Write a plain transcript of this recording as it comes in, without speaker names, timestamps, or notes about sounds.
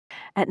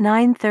At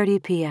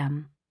 9:30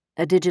 p.m.,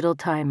 a digital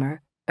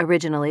timer,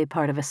 originally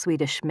part of a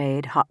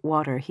Swedish-made hot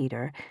water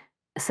heater,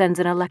 sends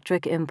an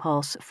electric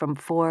impulse from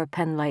 4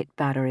 penlight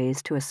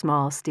batteries to a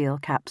small steel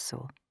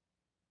capsule.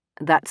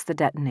 That's the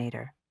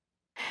detonator,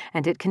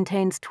 and it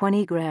contains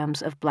 20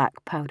 grams of black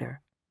powder.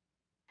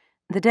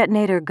 The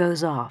detonator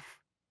goes off,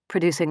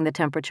 producing the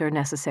temperature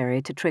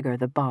necessary to trigger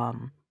the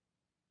bomb.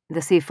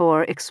 The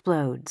C4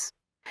 explodes,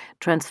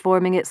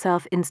 transforming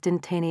itself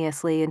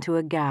instantaneously into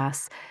a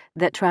gas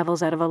that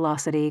travels at a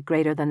velocity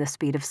greater than the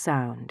speed of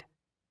sound.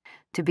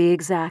 To be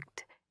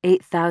exact,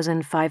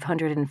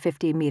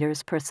 8,550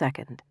 meters per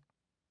second.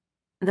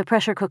 The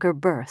pressure cooker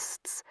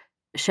bursts,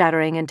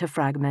 shattering into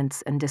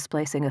fragments and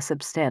displacing a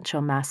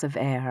substantial mass of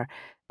air,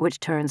 which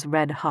turns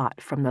red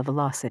hot from the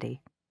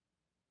velocity.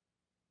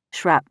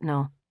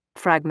 Shrapnel,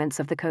 fragments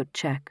of the coat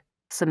check,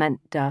 cement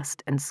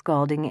dust, and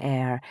scalding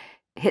air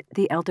hit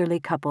the elderly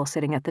couple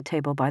sitting at the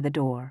table by the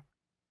door.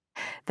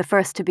 The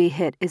first to be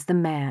hit is the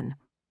man,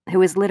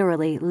 who is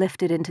literally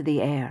lifted into the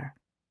air.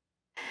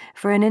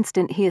 For an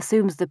instant, he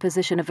assumes the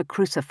position of a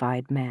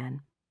crucified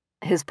man,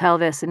 his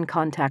pelvis in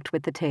contact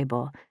with the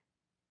table.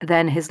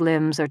 Then his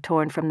limbs are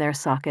torn from their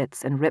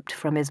sockets and ripped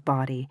from his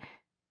body,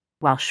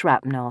 while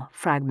shrapnel,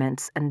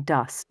 fragments, and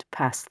dust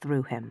pass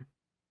through him.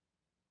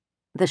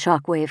 The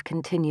shockwave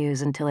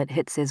continues until it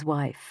hits his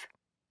wife.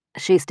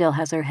 She still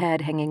has her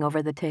head hanging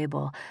over the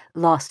table,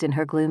 lost in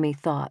her gloomy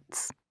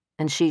thoughts,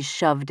 and she's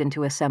shoved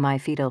into a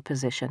semi-fetal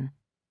position.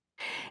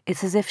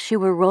 It's as if she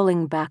were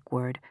rolling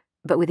backward,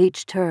 but with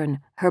each turn,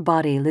 her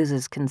body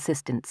loses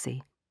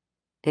consistency.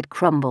 It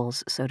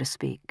crumbles, so to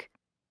speak.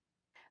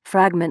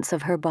 Fragments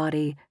of her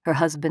body, her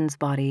husband's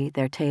body,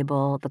 their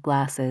table, the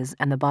glasses,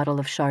 and the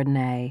bottle of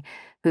Chardonnay,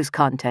 whose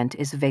content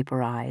is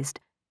vaporized,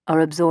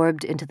 are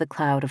absorbed into the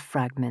cloud of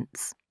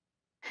fragments.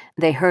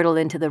 They hurtle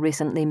into the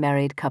recently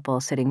married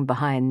couple sitting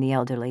behind the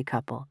elderly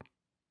couple.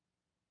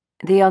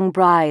 The young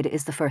bride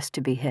is the first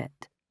to be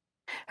hit.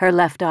 Her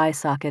left eye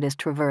socket is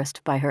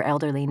traversed by her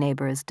elderly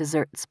neighbor's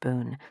dessert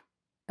spoon,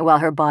 while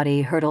her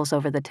body hurtles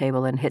over the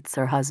table and hits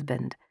her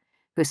husband,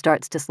 who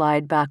starts to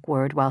slide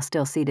backward while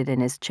still seated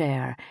in his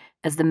chair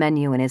as the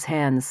menu in his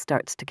hands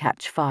starts to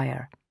catch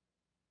fire.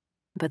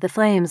 But the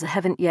flames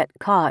haven't yet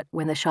caught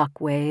when the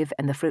shock wave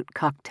and the fruit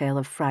cocktail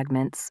of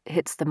fragments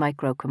hits the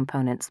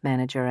micro-components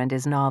manager and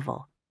his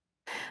novel.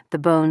 The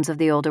bones of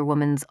the older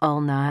woman's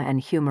ulna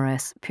and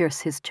humerus pierce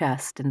his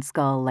chest and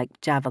skull like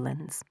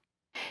javelins.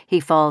 He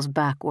falls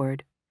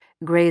backward,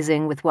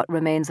 grazing with what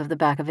remains of the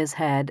back of his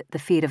head the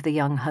feet of the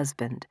young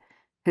husband,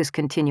 who's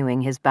continuing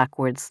his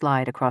backward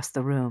slide across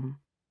the room.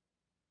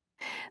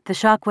 The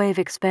shockwave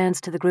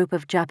expands to the group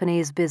of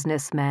Japanese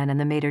businessmen and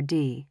the maitre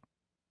d'.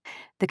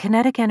 The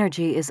kinetic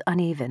energy is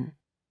uneven.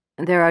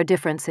 There are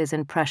differences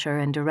in pressure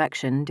and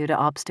direction due to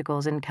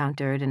obstacles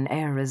encountered and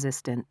air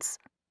resistance.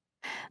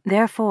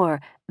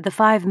 Therefore, the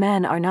 5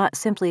 men are not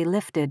simply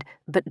lifted,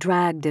 but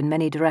dragged in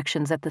many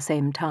directions at the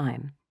same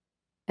time,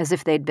 as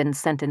if they'd been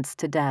sentenced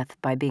to death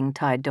by being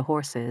tied to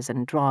horses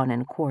and drawn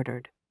and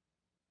quartered.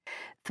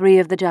 3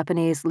 of the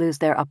Japanese lose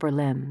their upper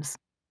limbs.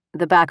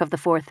 The back of the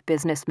 4th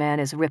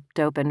businessman is ripped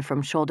open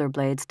from shoulder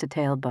blades to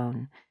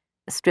tailbone,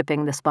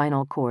 stripping the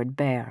spinal cord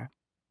bare.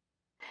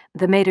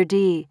 The maitre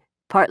d',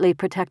 partly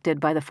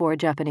protected by the 4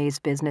 Japanese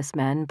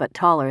businessmen but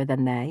taller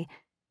than they,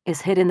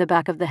 is hit in the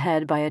back of the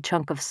head by a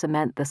chunk of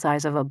cement the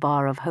size of a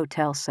bar of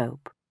hotel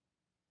soap.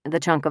 The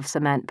chunk of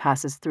cement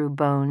passes through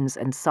bones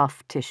and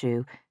soft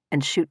tissue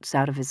and shoots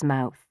out of his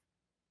mouth.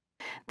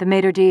 The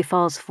maitre d'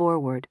 falls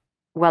forward,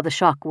 while the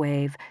shock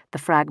wave, the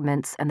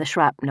fragments, and the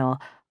shrapnel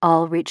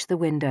all reach the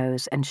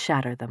windows and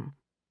shatter them.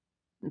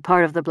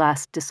 Part of the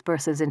blast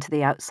disperses into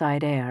the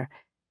outside air,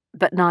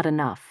 but not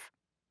enough.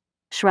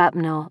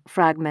 Shrapnel,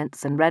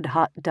 fragments, and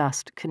red-hot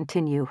dust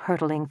continue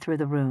hurtling through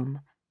the room.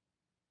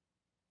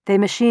 They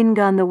machine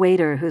gun the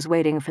waiter who's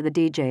waiting for the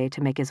DJ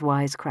to make his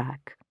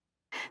wisecrack.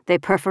 They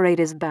perforate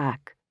his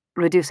back,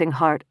 reducing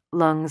heart,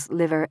 lungs,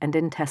 liver, and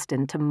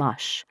intestine to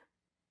mush.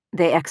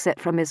 They exit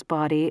from his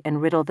body and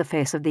riddle the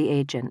face of the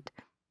agent,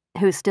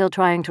 who's still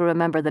trying to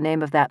remember the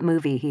name of that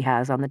movie he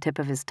has on the tip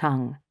of his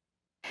tongue.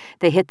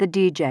 They hit the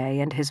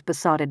DJ and his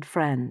besotted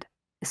friend,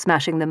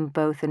 smashing them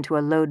both into a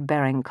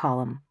load-bearing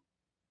column.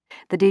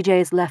 The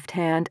DJ's left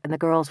hand and the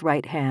girl's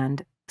right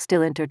hand,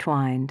 still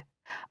intertwined,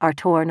 are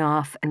torn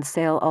off and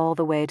sail all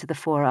the way to the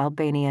 4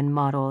 Albanian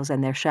models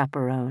and their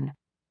chaperone,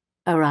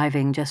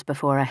 arriving just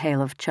before a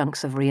hail of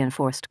chunks of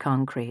reinforced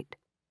concrete.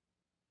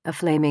 A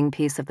flaming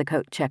piece of the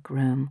coat check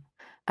room,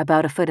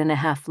 about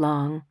 1.5 feet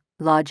long,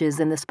 lodges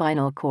in the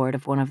spinal cord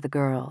of one of the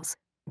girls,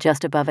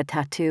 just above a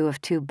tattoo of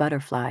 2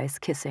 butterflies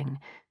kissing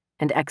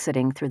and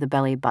exiting through the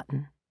belly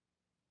button.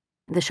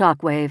 The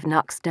shock wave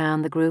knocks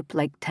down the group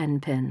like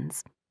 10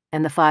 pins,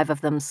 and the 5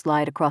 of them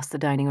slide across the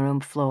dining room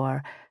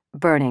floor,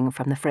 burning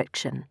from the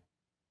friction.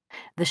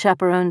 The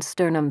chaperone's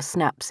sternum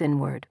snaps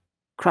inward,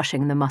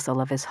 crushing the muscle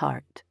of his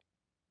heart.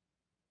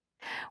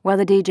 While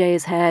the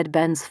DJ's head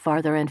bends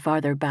farther and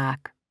farther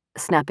back,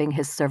 snapping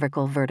his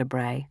cervical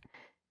vertebrae,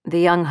 the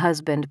young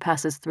husband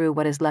passes through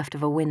what is left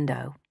of a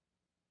window.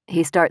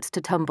 He starts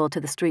to tumble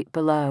to the street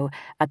below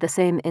at the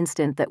same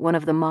instant that one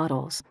of the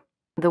models,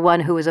 the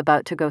one who is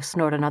about to go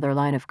snort another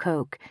line of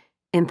coke,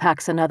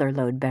 impacts another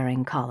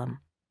load-bearing column,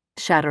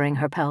 shattering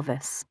her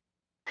pelvis.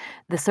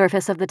 The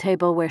surface of the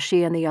table where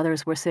she and the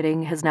others were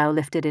sitting has now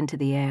lifted into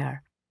the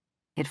air.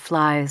 It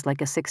flies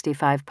like a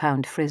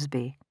 65-pound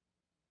frisbee.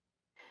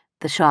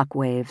 The shock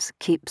waves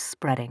keep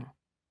spreading.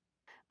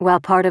 While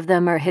part of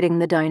them are hitting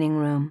the dining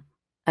room,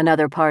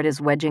 another part is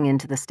wedging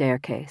into the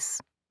staircase.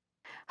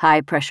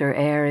 High-pressure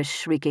air is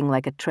shrieking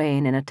like a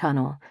train in a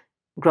tunnel,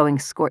 growing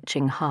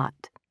scorching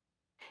hot.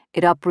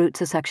 It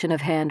uproots a section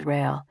of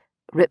handrail,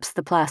 rips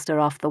the plaster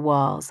off the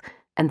walls,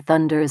 and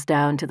thunders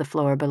down to the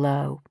floor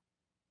below.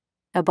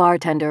 A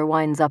bartender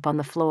winds up on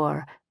the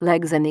floor,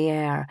 legs in the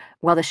air,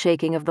 while the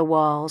shaking of the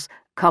walls,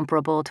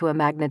 comparable to a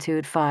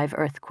magnitude 5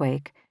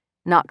 earthquake,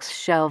 knocks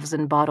shelves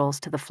and bottles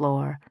to the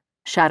floor,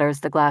 shatters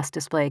the glass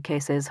display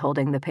cases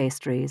holding the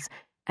pastries,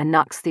 and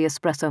knocks the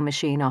espresso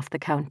machine off the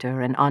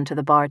counter and onto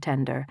the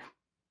bartender,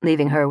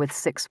 leaving her with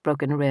 6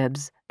 broken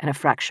ribs and a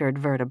fractured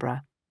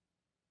vertebra.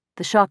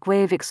 The shock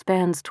wave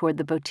expands toward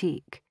the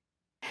boutique.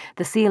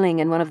 The ceiling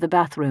in one of the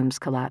bathrooms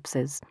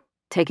collapses,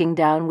 taking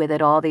down with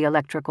it all the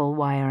electrical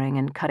wiring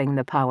and cutting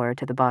the power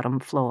to the bottom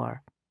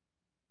floor.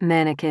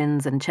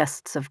 Mannequins and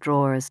chests of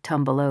drawers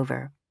tumble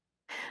over.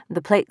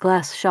 The plate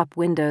glass shop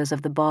windows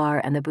of the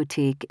bar and the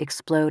boutique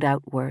explode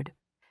outward,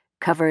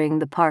 covering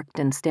the parked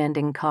and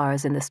standing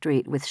cars in the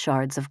street with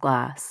shards of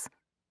glass.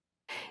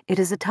 It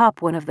is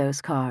atop one of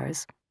those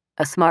cars,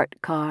 a smart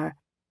car,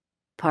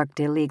 parked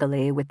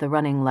illegally with the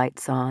running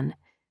lights on.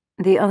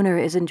 The owner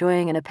is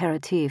enjoying an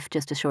aperitif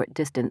just a short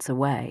distance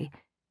away,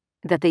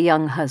 that the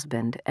young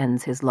husband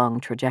ends his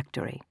long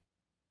trajectory.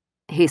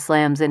 He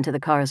slams into the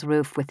car's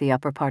roof with the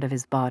upper part of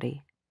his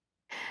body.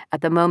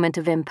 At the moment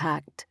of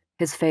impact,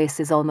 his face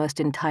is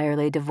almost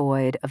entirely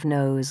devoid of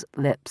nose,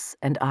 lips,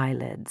 and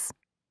eyelids.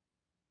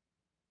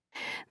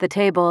 The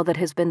table that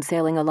has been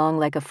sailing along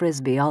like a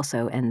frisbee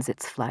also ends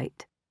its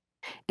flight.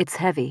 It's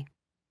heavy,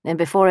 and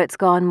before it's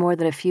gone more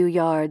than a few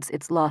yards,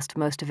 it's lost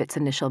most of its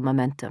initial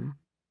momentum.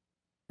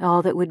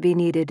 All that would be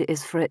needed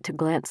is for it to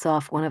glance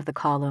off one of the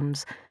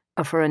columns,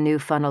 or for a new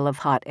funnel of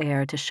hot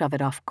air to shove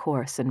it off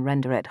course and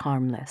render it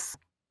harmless.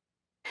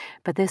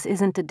 But this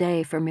isn't a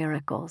day for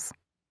miracles,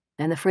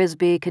 and the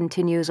frisbee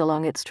continues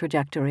along its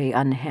trajectory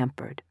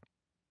unhampered.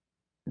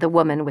 The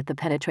woman with the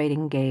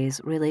penetrating gaze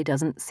really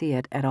doesn't see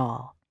it at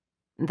all,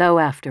 though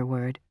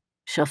afterward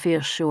she'll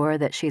feel sure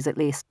that she's at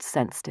least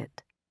sensed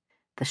it,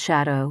 the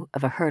shadow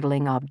of a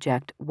hurtling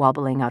object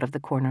wobbling out of the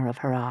corner of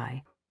her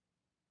eye.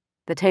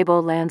 The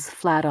table lands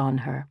flat on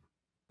her,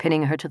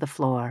 pinning her to the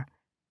floor,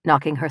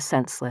 knocking her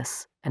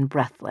senseless and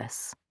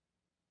breathless.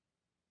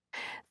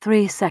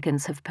 3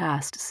 seconds have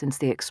passed since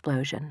the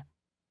explosion.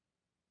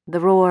 The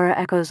roar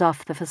echoes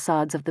off the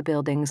facades of the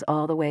buildings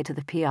all the way to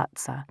the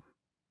piazza,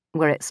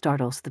 where it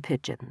startles the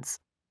pigeons.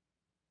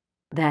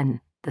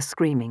 Then the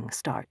screaming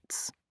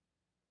starts.